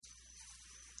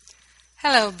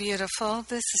Hello, beautiful.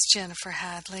 This is Jennifer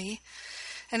Hadley,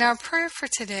 and our prayer for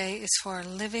today is for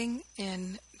living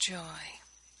in joy.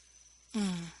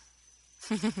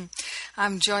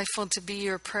 I'm joyful to be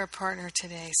your prayer partner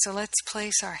today. So let's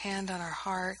place our hand on our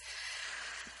heart.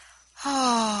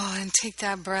 And take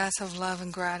that breath of love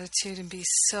and gratitude and be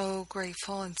so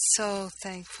grateful and so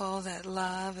thankful that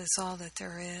love is all that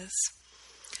there is.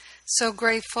 So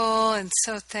grateful and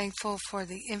so thankful for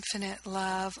the infinite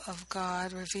love of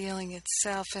God revealing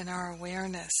itself in our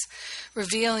awareness,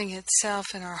 revealing itself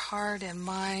in our heart and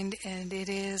mind, and it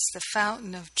is the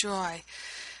fountain of joy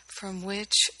from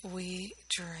which we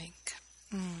drink.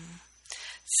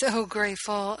 So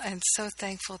grateful and so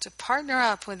thankful to partner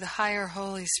up with the higher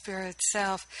Holy Spirit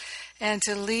self and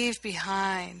to leave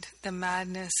behind the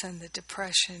madness and the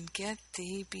depression. Get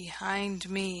thee behind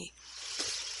me.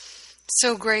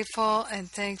 So grateful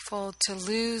and thankful to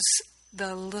lose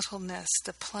the littleness,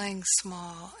 the playing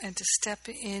small, and to step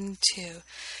into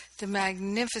the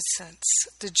magnificence,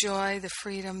 the joy, the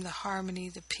freedom, the harmony,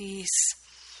 the peace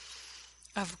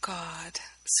of God.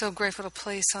 So grateful to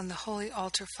place on the holy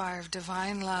altar fire of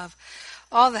divine love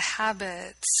all the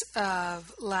habits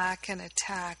of lack and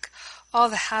attack, all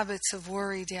the habits of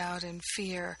worry, doubt, and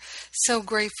fear. So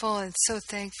grateful and so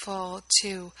thankful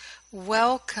to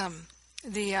welcome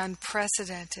the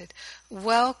unprecedented,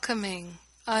 welcoming,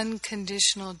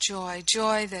 unconditional joy,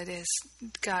 joy that has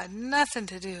got nothing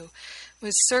to do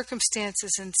with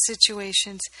circumstances and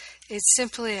situations. It's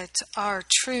simply our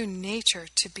true nature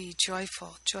to be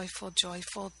joyful, joyful,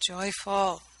 joyful,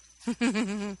 joyful.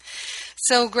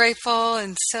 So grateful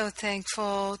and so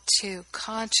thankful to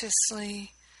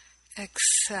consciously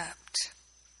accept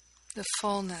the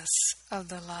fullness of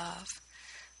the love.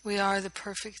 We are the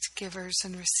perfect givers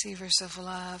and receivers of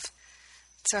love.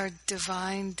 It's our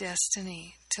divine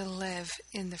destiny to live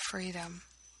in the freedom.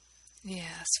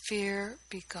 Yes, fear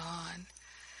be gone.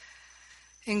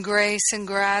 In grace and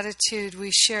gratitude, we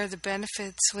share the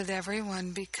benefits with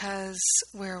everyone because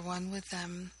we're one with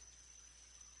them.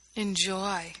 In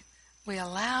joy, we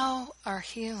allow our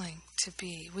healing to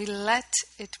be. We let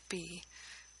it be.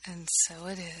 And so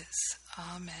it is.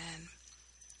 Amen.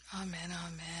 Amen,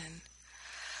 amen.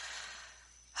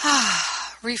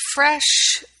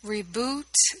 Refresh,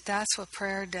 reboot, that's what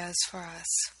prayer does for us.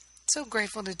 So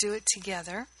grateful to do it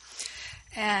together.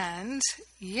 And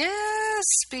yes,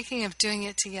 speaking of doing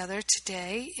it together,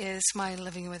 today is my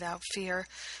Living Without Fear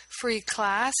free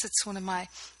class. It's one of my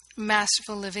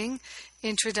Masterful Living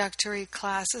introductory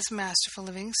classes. Masterful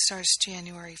Living starts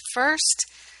January 1st.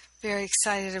 Very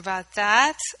excited about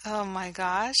that. Oh my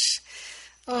gosh.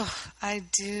 I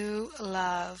do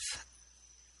love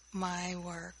my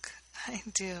work. I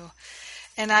do.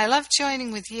 And I love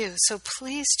joining with you. So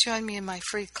please join me in my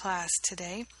free class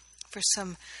today for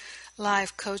some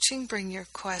live coaching. Bring your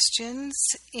questions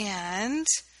and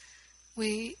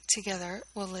we together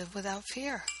will live without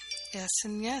fear. Yes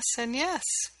and yes and yes.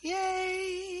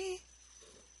 Yay!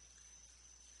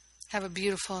 Have a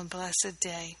beautiful and blessed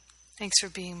day. Thanks for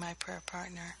being my prayer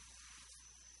partner.